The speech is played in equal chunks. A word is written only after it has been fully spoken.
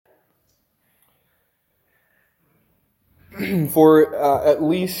For at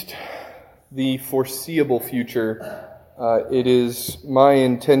least the foreseeable future, it is my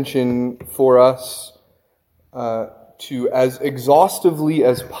intention for us to, as exhaustively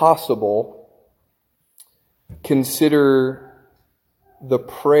as possible, consider the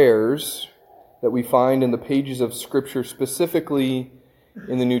prayers that we find in the pages of Scripture, specifically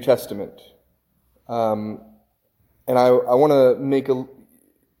in the New Testament. And I want to make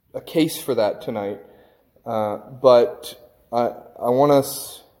a case for that tonight, but I want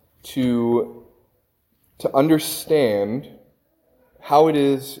us to understand how it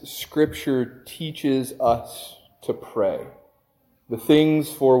is Scripture teaches us to pray, the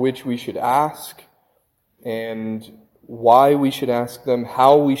things for which we should ask, and why we should ask them,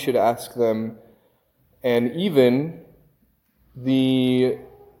 how we should ask them, and even the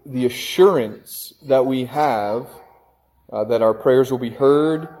assurance that we have that our prayers will be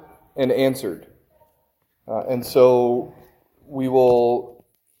heard and answered. And so we will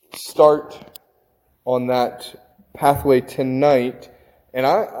start on that pathway tonight. And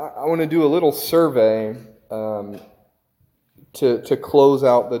I want to do a little survey to close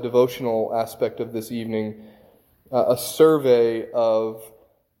out the devotional aspect of this evening, a survey of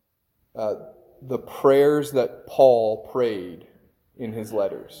the prayers that Paul prayed in his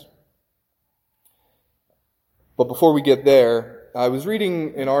letters. But before we get there, I was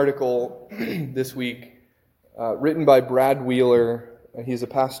reading an article this week written by Brad Wheeler. He's a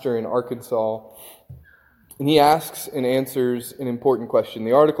pastor in Arkansas, and he asks and answers an important question.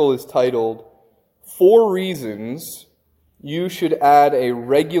 The article is titled, 4 Reasons You Should Add a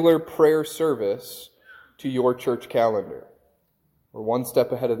Regular Prayer Service to Your Church Calendar. We're one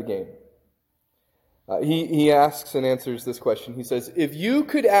step ahead of the game. He asks and answers this question. He says, if you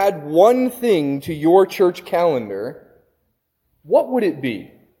could add one thing to your church calendar, what would it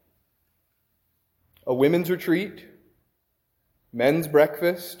be? A women's retreat, men's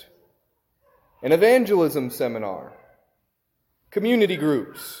breakfast, an evangelism seminar, community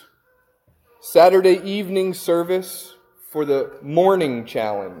groups, Saturday evening service for the morning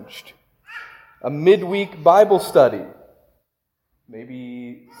challenged, a midweek Bible study,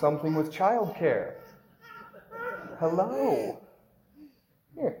 maybe something with childcare. Hello.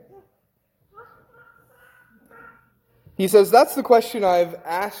 Here. He says, that's the question I've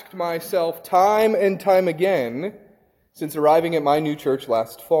asked myself time and time again since arriving at my new church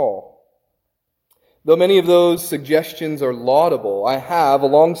last fall. Though many of those suggestions are laudable, I have,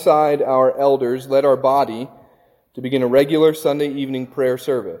 alongside our elders, led our body to begin a regular Sunday evening prayer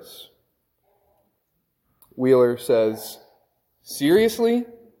service. Wheeler says, seriously?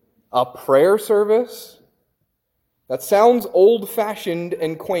 A prayer service? That sounds old-fashioned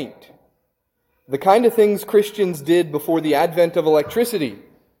and quaint. The kind of things Christians did before the advent of electricity,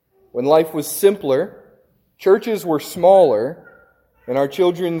 when life was simpler, churches were smaller, and our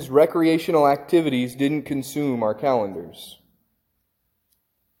children's recreational activities didn't consume our calendars.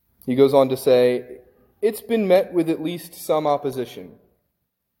 He goes on to say, it's been met with at least some opposition.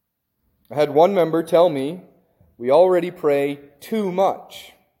 I had one member tell me, we already pray too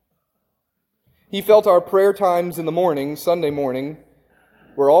much. He felt our prayer times in the morning, Sunday morning,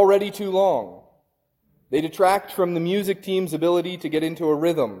 were already too long. They detract from the music team's ability to get into a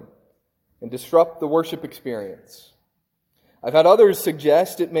rhythm and disrupt the worship experience. I've had others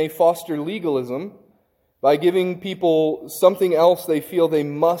suggest it may foster legalism by giving people something else they feel they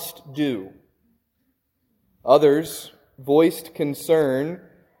must do. Others voiced concern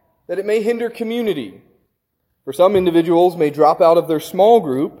that it may hinder community, for some individuals may drop out of their small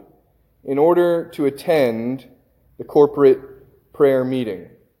group in order to attend the corporate prayer meeting.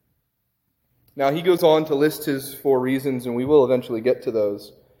 Now, he goes on to list his 4 reasons, and we will eventually get to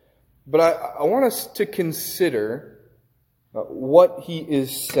those. But I want us to consider what he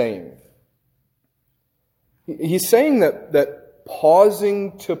is saying. He's saying that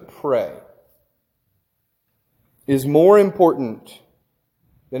pausing to pray is more important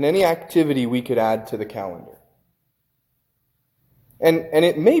than any activity we could add to the calendar. And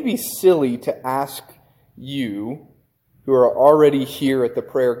it may be silly to ask you, who are already here at the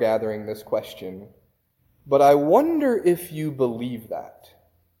prayer gathering, this question, but I wonder if you believe that.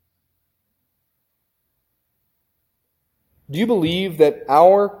 Do you believe that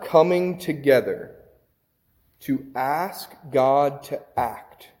our coming together to ask God to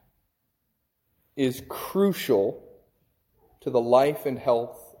act is crucial to the life and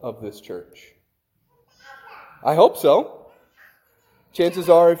health of this church? I hope so. Chances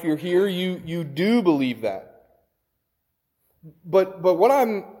are, if you're here, you do believe that. But what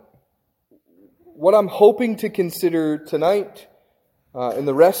I'm hoping to consider tonight And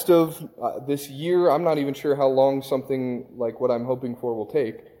the rest of this year, I'm not even sure how long something like what I'm hoping for will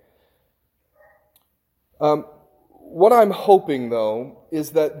take. What I'm hoping, though,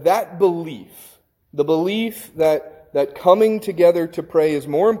 is that belief, the belief that coming together to pray is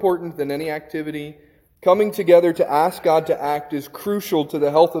more important than any activity, coming together to ask God to act is crucial to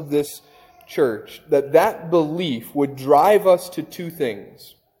the health of this church, that belief would drive us to two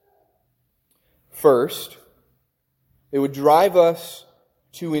things. First, it would drive us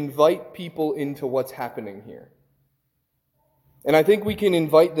to invite people into what's happening here. And I think we can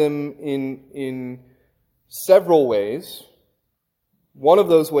invite them in several ways. One of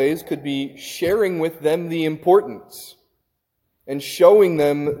those ways could be sharing with them the importance and showing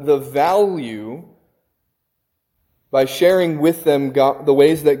them the value by sharing with them the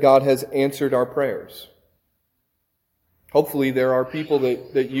ways that God has answered our prayers. Hopefully there are people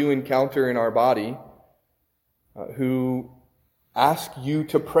that you encounter in our body who ask you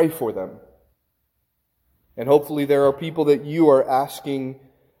to pray for them. And hopefully there are people that you are asking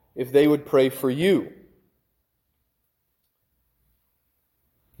if they would pray for you.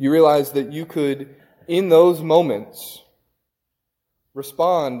 You realize that you could, in those moments,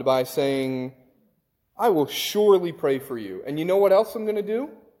 respond by saying, I will surely pray for you. And you know what else I'm going to do?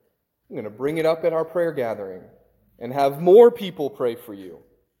 I'm going to bring it up at our prayer gathering and have more people pray for you.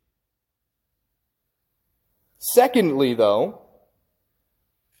 Secondly, though,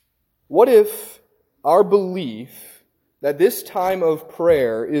 what if our belief that this time of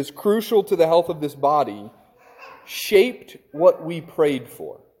prayer is crucial to the health of this body shaped what we prayed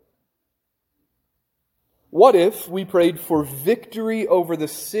for? What if we prayed for victory over the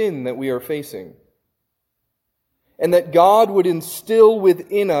sin that we are facing? And that God would instill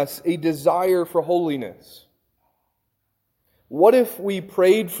within us a desire for holiness? What if we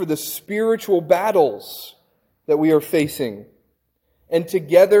prayed for the spiritual battles that we are facing, and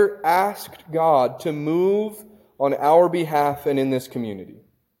together asked God to move on our behalf and in this community?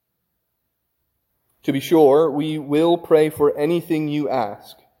 To be sure, we will pray for anything you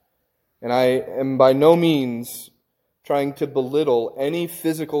ask, and I am by no means trying to belittle any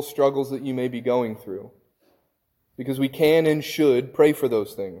physical struggles that you may be going through, because we can and should pray for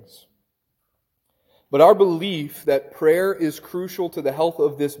those things. But our belief that prayer is crucial to the health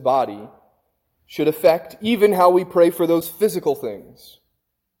of this body should affect even how we pray for those physical things.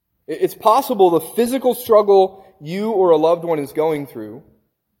 It's possible the physical struggle you or a loved one is going through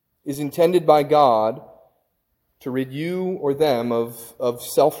is intended by God to rid you or them of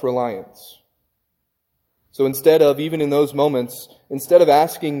self-reliance. So instead of, even in those moments, instead of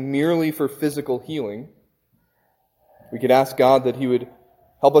asking merely for physical healing, we could ask God that He would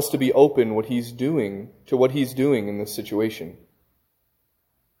help us to be open to what He's doing in this situation.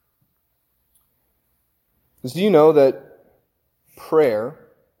 Because do you know that prayer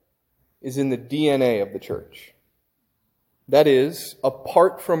is in the DNA of the church? That is,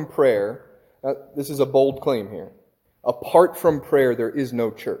 apart from prayer, this is a bold claim here, apart from prayer there is no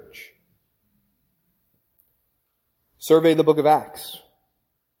church. Survey the book of Acts.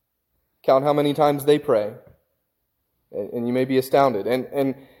 Count how many times they pray. And you may be astounded.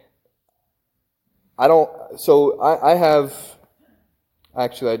 And I have,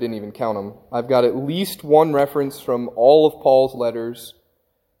 actually I didn't even count them. I've got at least one reference from all of Paul's letters.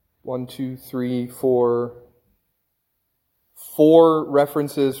 4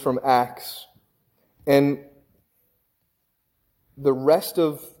 references from Acts. And the rest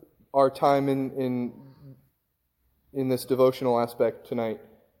of our time in this devotional aspect tonight,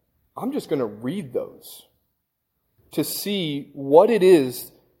 I'm just going to read those to see what it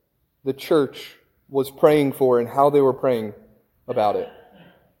is the church was praying for and how they were praying about it.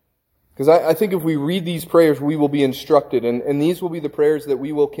 Because I think if we read these prayers, we will be instructed, and these will be the prayers that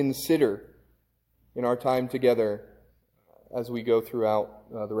we will consider in our time together as we go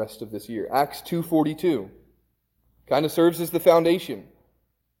throughout the rest of this year. Acts 2:42 kind of serves as the foundation.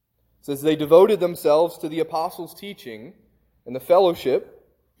 It says, they devoted themselves to the apostles' teaching and the fellowship,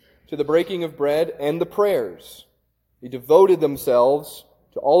 to the breaking of bread and the prayers. They devoted themselves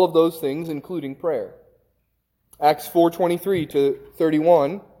to all of those things, including prayer. Acts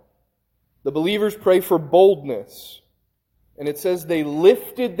 4:23-31, the believers pray for boldness. And it says they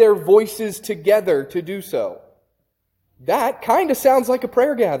lifted their voices together to do so. That kind of sounds like a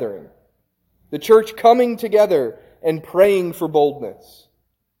prayer gathering. The church coming together and praying for boldness.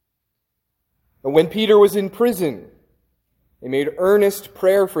 And when Peter was in prison, they made earnest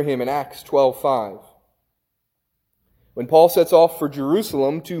prayer for him in Acts 12:5. When Paul sets off for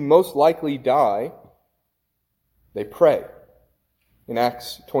Jerusalem to most likely die, they pray in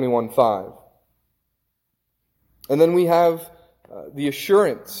Acts 21:5. And then we have the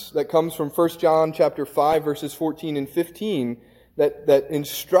assurance that comes from 1 John chapter 5, verses 14 and 15, that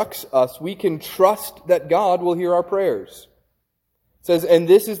instructs us we can trust that God will hear our prayers. It says, "And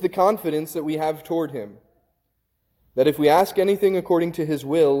this is the confidence that we have toward Him, that if we ask anything according to His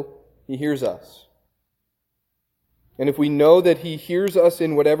will, He hears us. And if we know that He hears us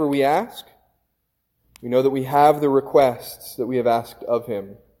in whatever we ask, we know that we have the requests that we have asked of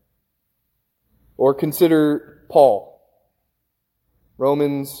Him." Or consider Paul.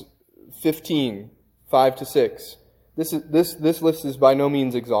 Romans 15, 5-6. This list is by no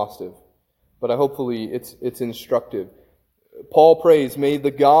means exhaustive, but hopefully it's instructive. Paul prays, "May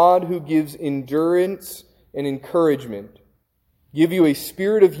the God who gives endurance and encouragement give you a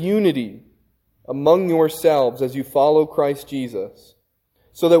spirit of unity among yourselves as you follow Christ Jesus,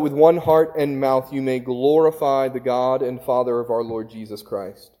 so that with one heart and mouth you may glorify the God and Father of our Lord Jesus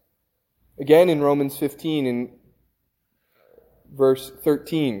Christ." Again in Romans 15 in verse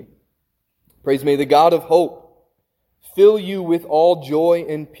 13, prays, "May the God of hope fill you with all joy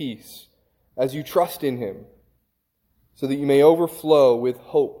and peace as you trust in Him, so that you may overflow with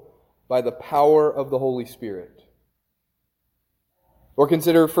hope by the power of the Holy Spirit." Or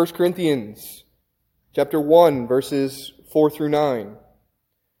consider 1 Corinthians chapter 1, verses 4-9.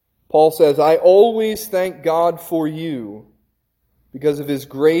 Paul says, "I always thank God for you because of His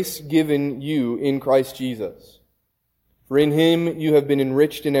grace given you in Christ Jesus. For in Him you have been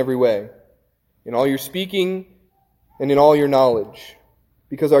enriched in every way, in all your speaking and in all your knowledge,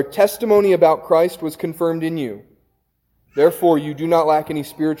 because our testimony about Christ was confirmed in you. Therefore you do not lack any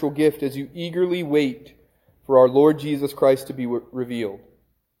spiritual gift as you eagerly wait for our Lord Jesus Christ to be revealed.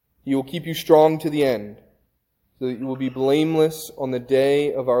 He will keep you strong to the end, so that you will be blameless on the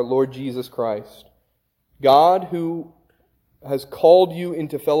day of our Lord Jesus Christ. God, who has called you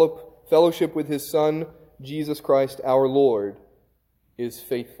into fellowship with His Son, Jesus Christ our Lord, is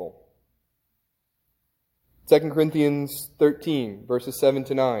faithful." 2 Corinthians 13, verses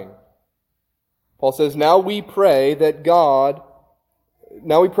 7-9. Paul says, Now we pray to God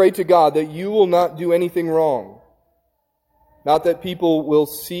that you will not do anything wrong. Not that people will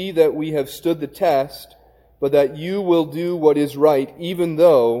see that we have stood the test, but that you will do what is right, even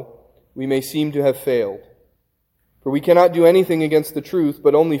though we may seem to have failed. For we cannot do anything against the truth,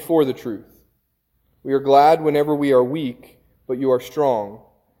 but only for the truth. We are glad whenever we are weak, but you are strong.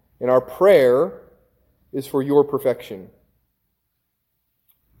 And our prayer is for your perfection.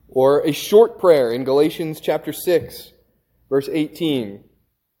 Or a short prayer in Galatians chapter 6, verse 18,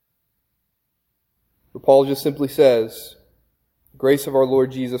 where Paul just simply says, "The grace of our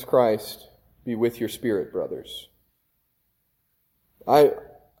Lord Jesus Christ be with your spirit, brothers."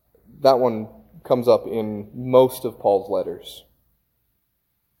 That one comes up in most of Paul's letters.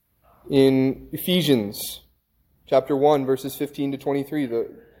 In Ephesians chapter 1, verses 15-23,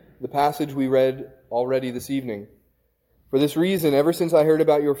 the passage we read already this evening. "For this reason, ever since I heard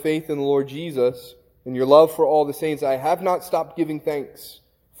about your faith in the Lord Jesus and your love for all the saints, I have not stopped giving thanks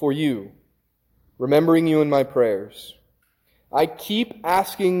for you, remembering you in my prayers. I keep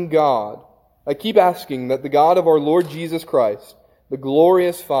asking that the God of our Lord Jesus Christ, the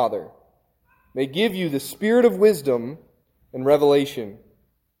glorious Father, may give you the spirit of wisdom and revelation,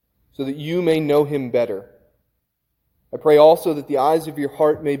 so that you may know Him better. I pray also that the eyes of your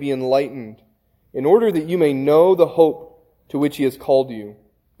heart may be enlightened, in order that you may know the hope to which He has called you,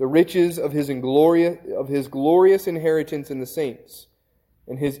 the riches of His glorious inheritance in the saints,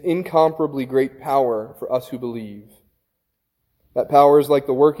 and His incomparably great power for us who believe. That power is like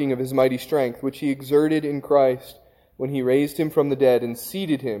the working of His mighty strength, which He exerted in Christ when He raised Him from the dead and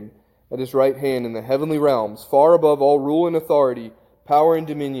seated Him at His right hand in the heavenly realms, far above all rule and authority, power and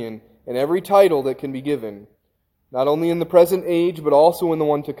dominion, and every title that can be given, not only in the present age, but also in the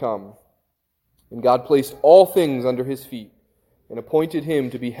one to come. And God placed all things under His feet, and appointed Him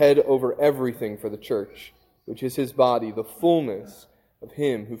to be head over everything for the church, which is His body, the fullness of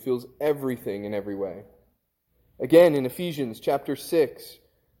Him who fills everything in every way." Again, in Ephesians chapter 6,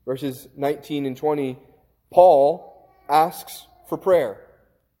 verses 19 and 20, Paul asks for prayer.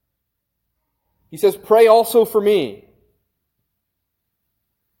 He says, "Pray also for me,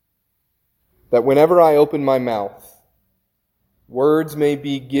 that whenever I open my mouth, words may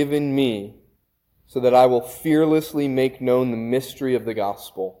be given me, so that I will fearlessly make known the mystery of the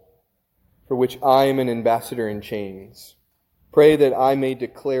gospel, for which I am an ambassador in chains. Pray that I may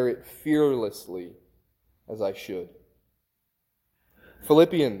declare it fearlessly as I should."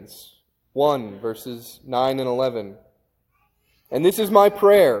 Philippians 1, verses 9 and 11. "And this is my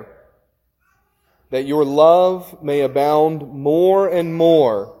prayer, that your love may abound more and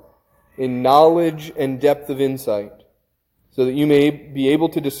more in knowledge and depth of insight, so that you may be able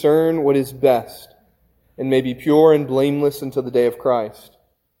to discern what is best, and may be pure and blameless until the day of Christ,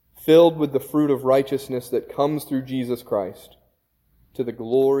 filled with the fruit of righteousness that comes through Jesus Christ, to the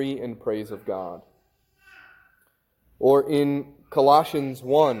glory and praise of God. Or in Colossians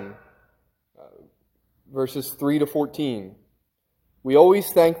 1, verses 3 to 14, we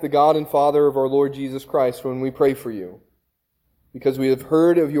always thank the God and Father of our Lord Jesus Christ when we pray for you, because we have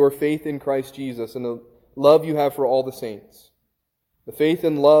heard of your faith in Christ Jesus and the love you have for all the saints, the faith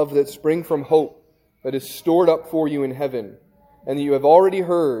and love that spring from hope that is stored up for you in heaven, and that you have already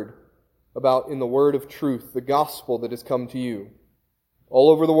heard about in the word of truth, the gospel that has come to you. All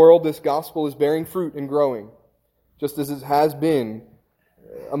over the world, this gospel is bearing fruit and growing, just as it has been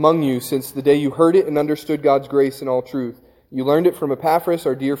among you since the day you heard it and understood God's grace in all truth. You learned it from Epaphras,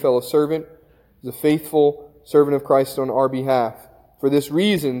 our dear fellow servant, the faithful servant of Christ on our behalf. For this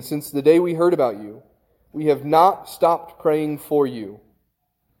reason, since the day we heard about you, we have not stopped praying for you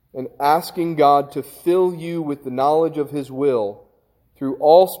and asking God to fill you with the knowledge of His will through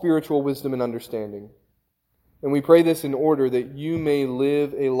all spiritual wisdom and understanding. And we pray this in order that you may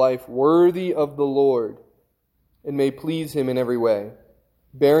live a life worthy of the Lord and may please Him in every way,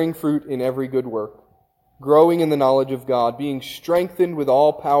 bearing fruit in every good work, growing in the knowledge of God, being strengthened with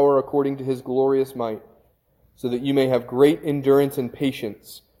all power according to His glorious might, so that you may have great endurance and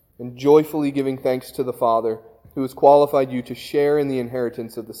patience, and joyfully giving thanks to the Father, who has qualified you to share in the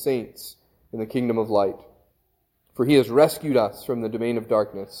inheritance of the saints in the kingdom of light. For He has rescued us from the domain of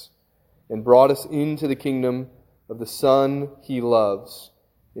darkness, and brought us into the kingdom of the Son He loves,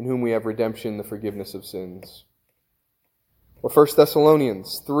 in whom we have redemption, the forgiveness of sins. Or 1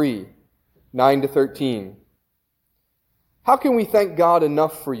 Thessalonians 3, 9 to 13. How can we thank God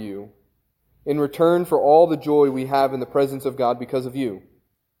enough for you in return for all the joy we have in the presence of God because of you?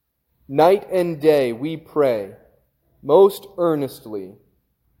 Night and day we pray most earnestly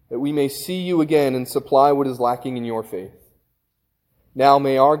that we may see you again and supply what is lacking in your faith. Now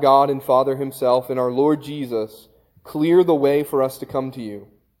may our God and Father Himself and our Lord Jesus clear the way for us to come to you.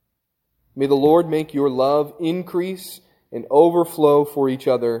 May the Lord make your love increase and overflow for each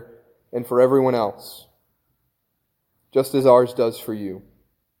other and for everyone else, just as ours does for you.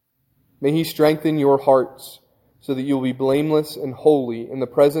 May He strengthen your hearts so that you will be blameless and holy in the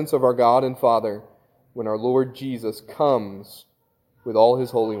presence of our God and Father when our Lord Jesus comes with all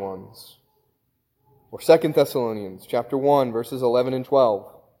His holy ones. Or 2 Thessalonians chapter 1, verses 11 and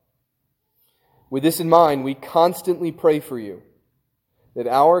 12. With this in mind, we constantly pray for you, that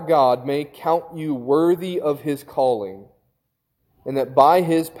our God may count you worthy of His calling, and that by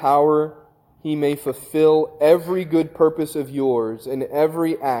His power He may fulfill every good purpose of yours and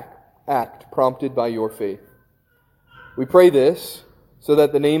every act prompted by your faith. We pray this so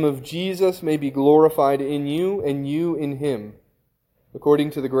that the name of Jesus may be glorified in you and you in Him,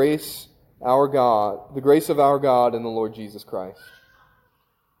 according to the grace of our God and the Lord Jesus Christ.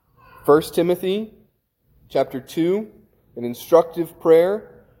 1 Timothy chapter 2, an instructive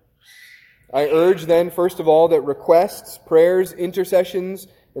prayer. I urge then, first of all, that requests, prayers, intercessions,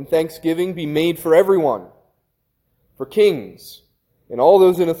 and thanksgiving be made for everyone, for kings and all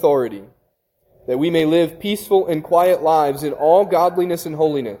those in authority, that we may live peaceful and quiet lives in all godliness and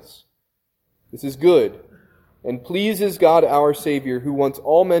holiness. This is good and pleases God our Savior, who wants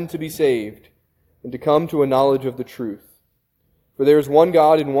all men to be saved and to come to a knowledge of the truth. For there is one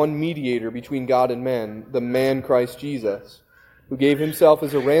God and one mediator between God and men, the man Christ Jesus, who gave Himself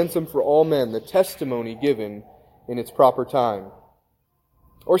as a ransom for all men, the testimony given in its proper time.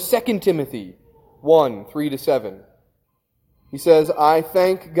 Or 2 Timothy 1, 3 to 7. He says, I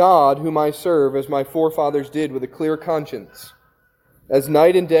thank God whom I serve as my forefathers did with a clear conscience. As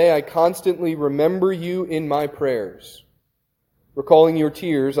night and day I constantly remember you in my prayers. Recalling your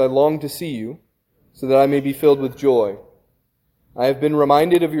tears, I long to see you, so that I may be filled with joy. I have been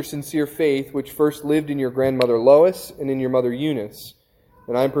reminded of your sincere faith, which first lived in your grandmother Lois and in your mother Eunice,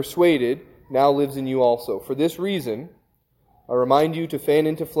 and I am persuaded now lives in you also. For this reason, I remind you to fan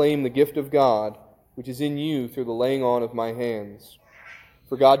into flame the gift of God, which is in you through the laying on of my hands.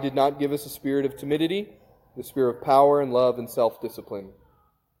 For God did not give us a spirit of timidity, but a spirit of power and love and self-discipline.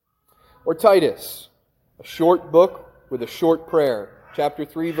 Or Titus, a short book with a short prayer. Chapter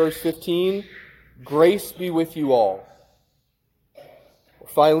 3, verse 15, grace be with you all.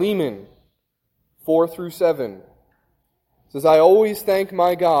 Philemon 4 through 7 says, I always thank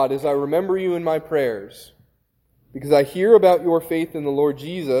my God as I remember you in my prayers, because I hear about your faith in the Lord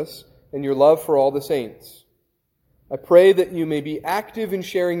Jesus and your love for all the saints. I pray that you may be active in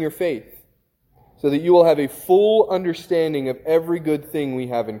sharing your faith, so that you will have a full understanding of every good thing we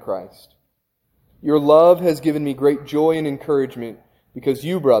have in Christ. Your love has given me great joy and encouragement because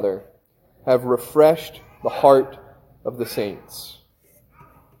you, brother, have refreshed the heart of the saints.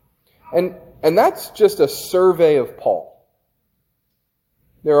 And that's just a survey of Paul.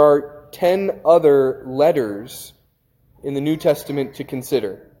 There are 10 other letters in the New Testament to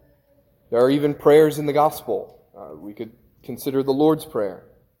consider. There are even prayers in the gospel. We could consider the Lord's Prayer.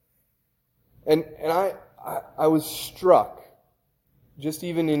 And I was struck, just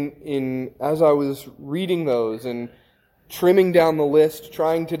even in as I was reading those and trimming down the list,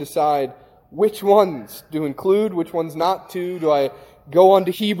 trying to decide which ones to include, which ones not to. Do I go on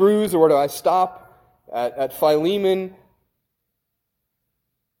to Hebrews, or do I stop at Philemon?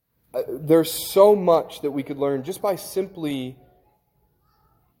 There's so much that we could learn just by simply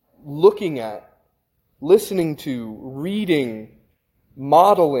looking at, listening to, reading,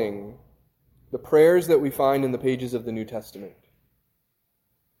 modeling the prayers that we find in the pages of the New Testament.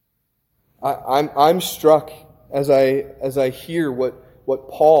 I'm struck as I hear what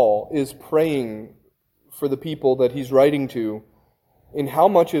Paul is praying for the people that he's writing to, in how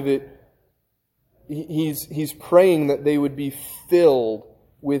much of it he's praying that they would be filled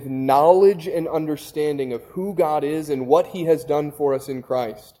with knowledge and understanding of who God is and what He has done for us in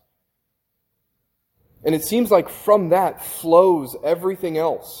Christ. And it seems like from that flows everything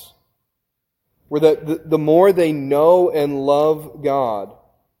else. Where the more they know and love God,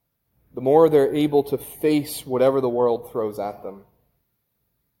 the more they're able to face whatever the world throws at them.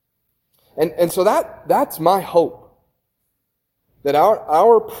 And so that's my hope. That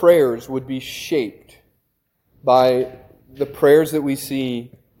our prayers would be shaped by the prayers that we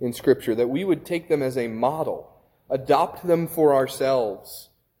see in Scripture, that we would take them as a model, adopt them for ourselves.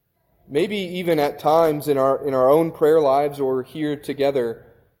 Maybe even at times in our own prayer lives or here together,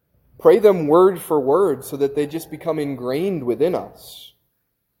 pray them word for word so that they just become ingrained within us.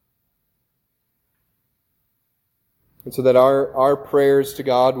 And so that our prayers to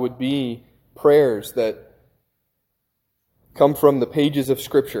God would be prayers that come from the pages of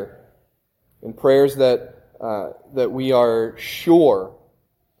Scripture, and prayers that we are sure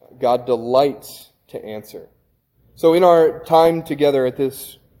God delights to answer. So in our time together at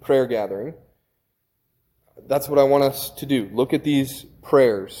this prayer gathering, that's what I want us to do. Look at these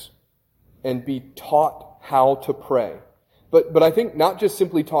prayers and be taught how to pray. But I think not just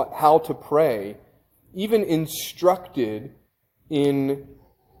simply taught how to pray, even instructed in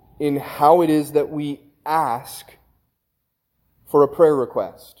how it is that we ask for a prayer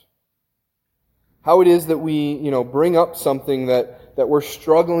request. How it is that we, bring up something that we're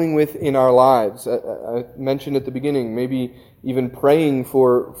struggling with in our lives. I mentioned at the beginning, maybe even praying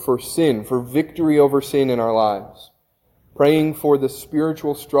for sin, for victory over sin in our lives. Praying for the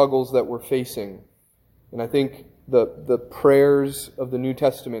spiritual struggles that we're facing. And I think the prayers of the New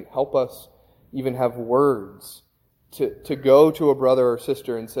Testament help us even have words to go to a brother or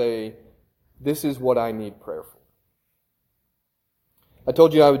sister and say, this is what I need prayer for. I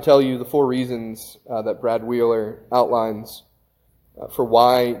told you I would tell you the 4 reasons that Brad Wheeler outlines for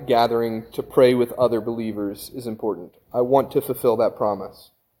why gathering to pray with other believers is important. I want to fulfill that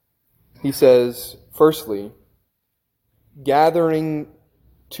promise. He says, firstly, gathering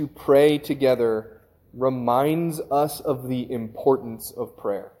to pray together reminds us of the importance of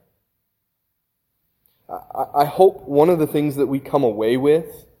prayer. I hope one of the things that we come away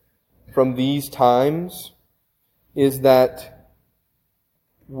with from these times is that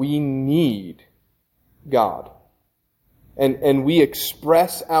we need God. And we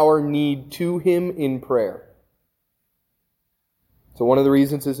express our need to Him in prayer. So one of the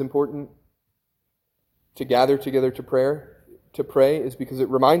reasons it's important to gather together to pray is because it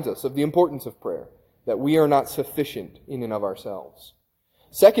reminds us of the importance of prayer, that we are not sufficient in and of ourselves.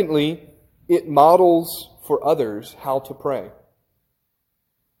 Secondly, it models for others how to pray.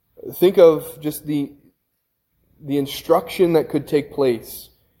 Think of just the instruction that could take place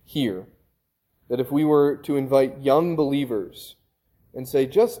here. That if we were to invite young believers and say,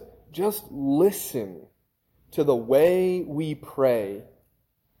 just listen to the way we pray,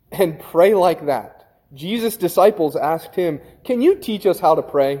 and pray like that. Jesus' disciples asked Him, can you teach us how to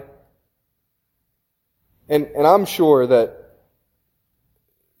pray? And I'm sure that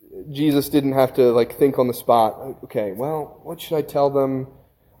Jesus didn't have to think on the spot, okay, well, what should I tell them?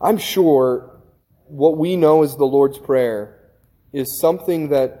 I'm sure what we know as the Lord's Prayer is something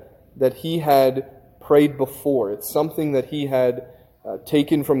that He had prayed before. It's something that He had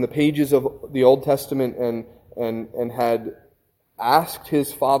taken from the pages of the Old Testament and had asked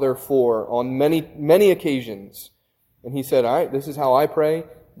His Father for on many, many occasions. And He said, all right, this is how I pray.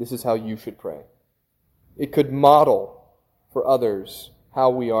 This is how you should pray. It could model for others how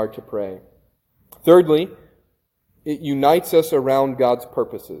we are to pray. Thirdly, it unites us around God's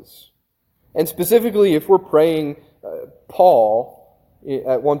purposes. And specifically, if we're praying, Paul,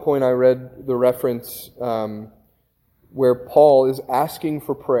 at one point I read the reference where Paul is asking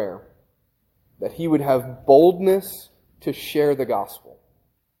for prayer, that he would have boldness to share the gospel.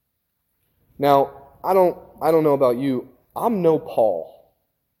 Now, I don't know about you. I'm no Paul.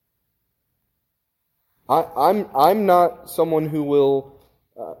 I'm not someone who will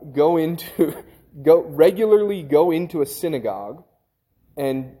regularly go into a synagogue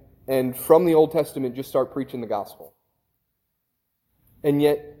and from the Old Testament just start preaching the gospel. And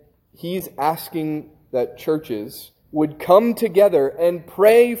yet he's asking that churches would come together and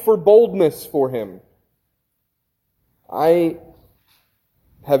pray for boldness for him. I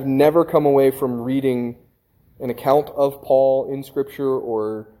have never come away from reading an account of Paul in Scripture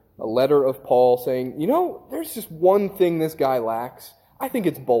or a letter of Paul saying, there's just one thing this guy lacks. I think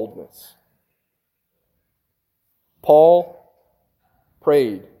it's boldness. Paul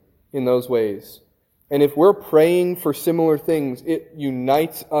prayed in those ways. And if we're praying for similar things, it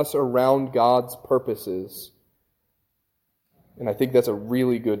unites us around God's purposes. And I think that's a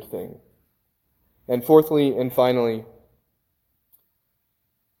really good thing. And fourthly and finally,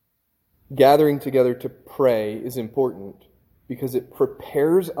 gathering together to pray is important because it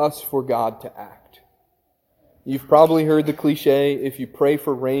prepares us for God to act. You've probably heard the cliche, if you pray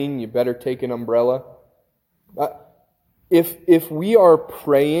for rain, you better take an umbrella. If we are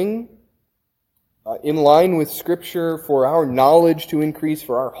praying in line with Scripture for our knowledge to increase,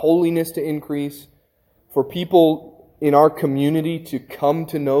 for our holiness to increase, for people in our community to come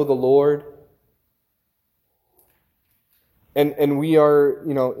to know the Lord, and we are,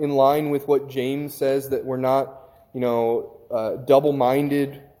 in line with what James says, that we're not,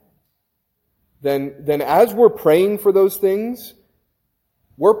 double-minded, then as we're praying for those things,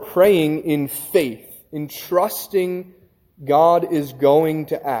 we're praying in faith, in trusting God is going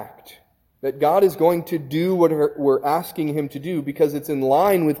to act, that God is going to do what we're asking Him to do because it's in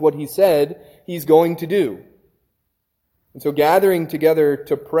line with what He said He's going to do. And so gathering together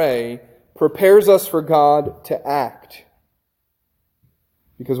to pray prepares us for God to act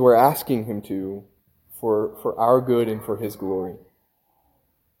because we're asking Him to for our good and for His glory.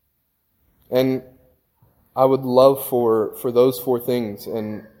 And I would love for those four things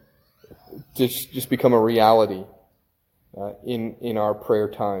and just become a reality in our prayer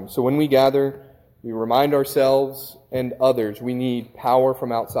time. So when we gather, we remind ourselves and others we need power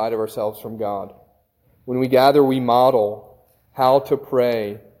from outside of ourselves from God. When we gather, we model how to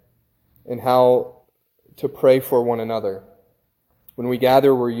pray and how to pray for one another. When we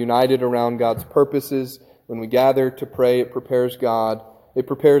gather, we're united around God's purposes. When we gather to pray, it prepares God. It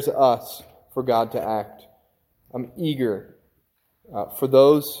prepares us for God to act. I'm eager for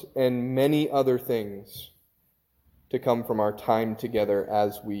those and many other things to come from our time together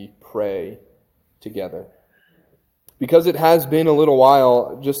as we pray together. Because it has been a little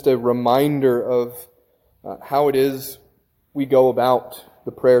while, just a reminder of how it is we go about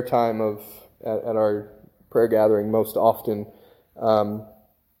the prayer time at our prayer gathering most often.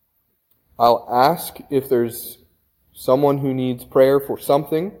 I'll ask if there's someone who needs prayer for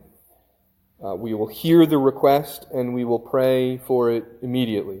something. We will hear the request and we will pray for it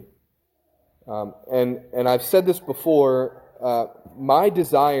immediately. And I've said this before, my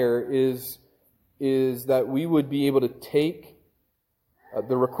desire is that we would be able to take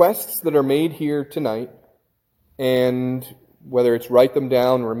the requests that are made here tonight, and whether it's write them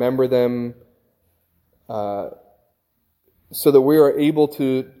down, remember them, so that we are able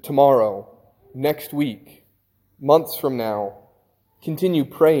to tomorrow, next week, months from now, continue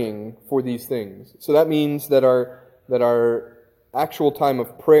praying for these things. So that means that our actual time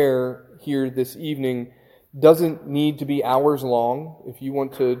of prayer here this evening doesn't need to be hours long. If you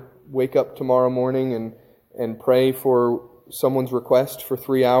want to wake up tomorrow morning and pray for someone's request for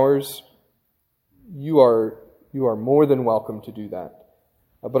 3 hours, you are more than welcome to do that.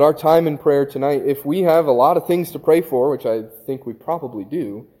 But our time in prayer tonight, if we have a lot of things to pray for, which I think we probably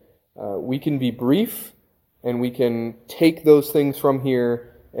do, we can be brief and we can take those things from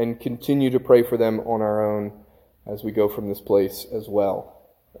here and continue to pray for them on our own as we go from this place as well.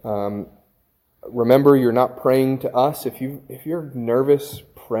 Remember, you're not praying to us. If you're nervous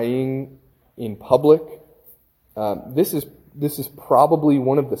praying in public, this is probably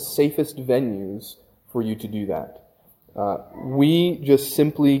one of the safest venues for you to do that. We just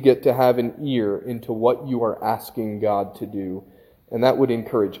simply get to have an ear into what you are asking God to do, and that would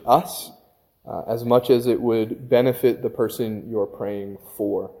encourage us as much as it would benefit the person you're praying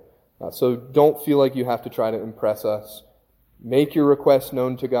for. So don't feel like you have to try to impress us. Make your request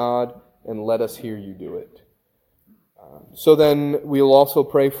known to God. and let us hear you do it. So then we'll also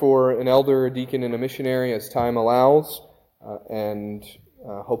pray for an elder, a deacon, and a missionary as time allows, and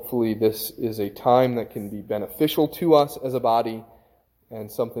hopefully this is a time that can be beneficial to us as a body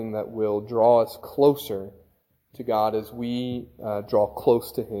and something that will draw us closer to God as we draw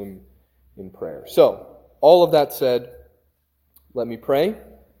close to Him in prayer. So, all of that said, let me pray,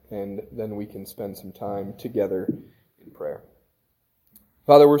 and then we can spend some time together in prayer.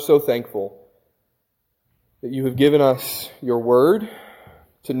 Father, we're so thankful that you have given us your word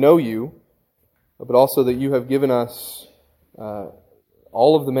to know you, but also that you have given us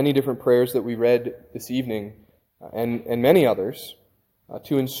all of the many different prayers that we read this evening, and many others,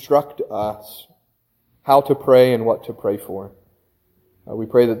 to instruct us how to pray and what to pray for. We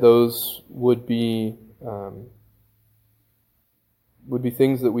pray that those would be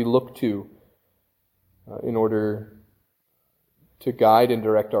things that we look to in order to guide and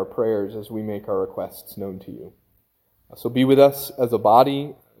direct our prayers as we make our requests known to you. So be with us as a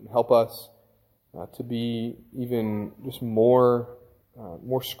body and help us to be even just more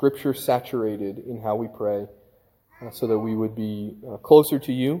scripture saturated in how we pray, so that we would be closer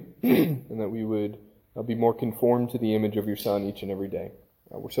to you and that we would be more conformed to the image of your Son each and every day.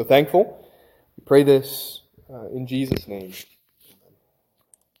 We're so thankful. We pray this in Jesus' name.